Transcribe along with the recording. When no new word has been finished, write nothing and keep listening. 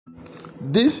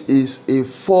This is a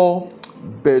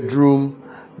 4-bedroom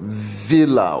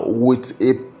villa with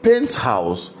a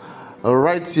penthouse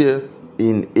right here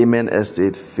in Amen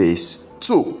Estate Phase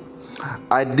 2.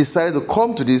 I decided to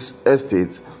come to this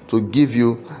estate to give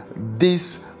you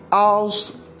this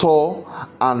house tour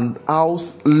and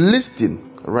house listing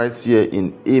right here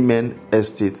in Amen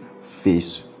Estate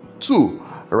Phase 2,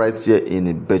 right here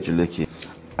in Lekki.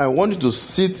 I want you to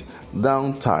sit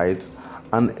down tight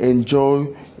and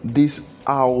enjoy this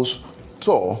house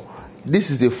tour.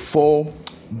 This is a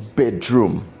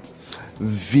 4-bedroom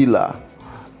villa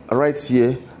right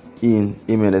here in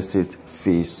Amen Estate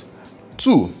Phase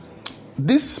 2.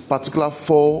 This particular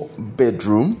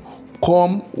 4-bedroom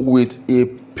come with a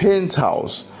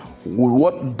penthouse.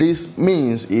 What this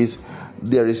means is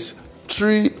there is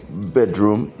 3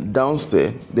 bedroom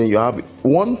downstairs, then you have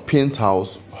 1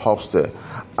 penthouse upstairs,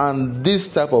 and this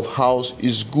type of house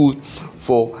is good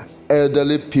for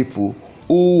elderly people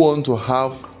who want to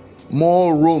have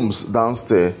more rooms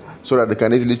downstairs so that they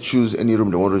can easily choose any room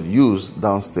they want to use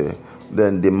downstairs.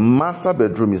 Then the master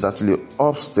bedroom is actually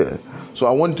upstairs. So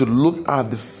I want you to look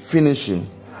at the finishing,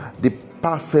 the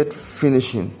perfect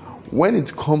finishing. When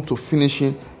it comes to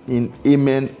finishing in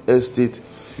Amen Estate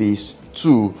Phase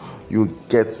 2, you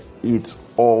get it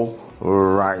all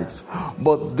right.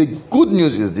 But the good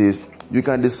news is this: you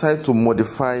can decide to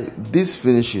modify this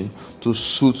finishing to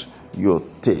suit your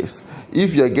taste.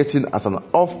 If you are getting as an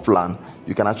off plan,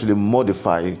 you can actually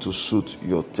modify it to suit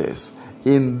your taste.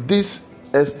 In this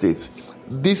estate,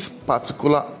 this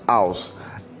particular house,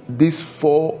 this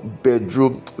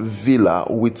 4-bedroom villa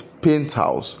with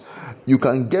penthouse, you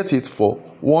can get it for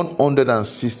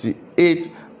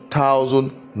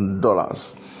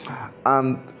 $168,000.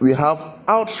 And we have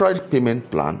outright payment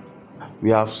plan, we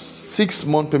have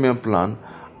 6-month payment plan,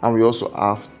 and we also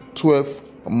have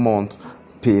 12-month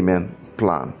payment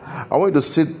plan. I want you to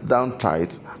sit down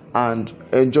tight and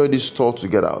enjoy this tour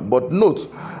together. But note,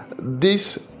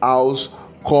 this house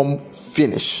come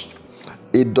finished.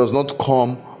 It does not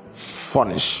come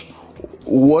furnished.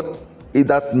 What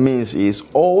that means is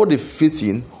all the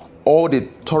fitting, all the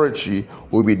toiletry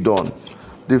will be done.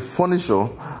 The furniture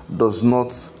does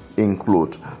not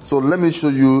include. So let me show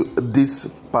you this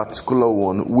particular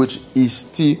one, which is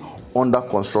still under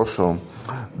construction.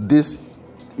 This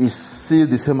is still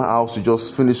the same house you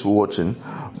just finished watching,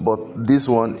 but this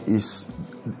one is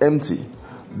empty.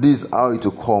 This is how it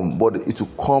will come, but it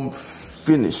will come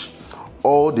finished.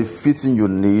 All the fitting you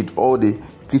need, all the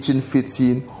kitchen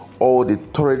fitting, all the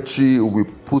toiletry will be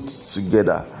put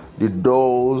together. The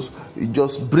doors, you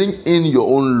just bring in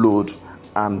your own load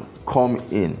and come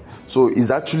in. So it's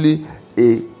actually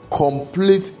a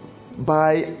complete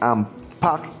buy and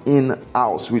pack in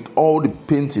house with all the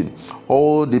painting,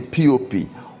 all the POP,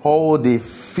 all the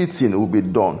fitting will be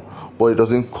done, but it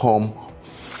doesn't come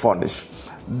furnished.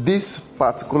 This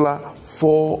particular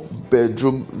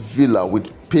 4-bedroom villa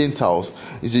with penthouse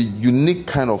is a unique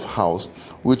kind of house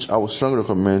which I would strongly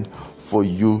recommend for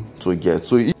you to get.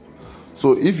 So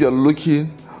if you're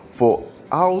looking for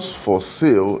house for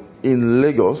sale in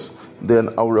Lagos, then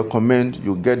I would recommend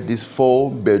you get this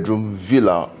 4-bedroom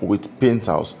villa with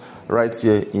penthouse right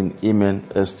here in Amen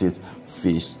Estate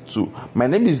Phase 2. My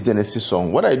name is Dennis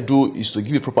Song. What I do is to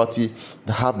give you property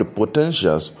that have the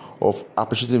potentials of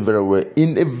appreciating very well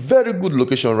in a very good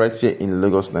location right here in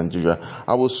Lagos, Nigeria.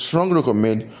 I would strongly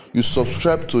recommend you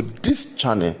subscribe to this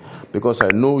channel because I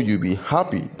know you'll be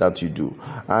happy that you do.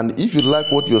 And if you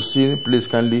like what you're seeing, please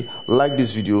kindly like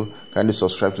this video, kindly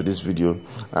subscribe to this video,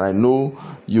 and I know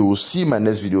you will see my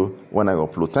next video when I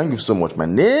upload. Thank you so much. My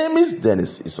name is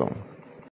Dennis Song.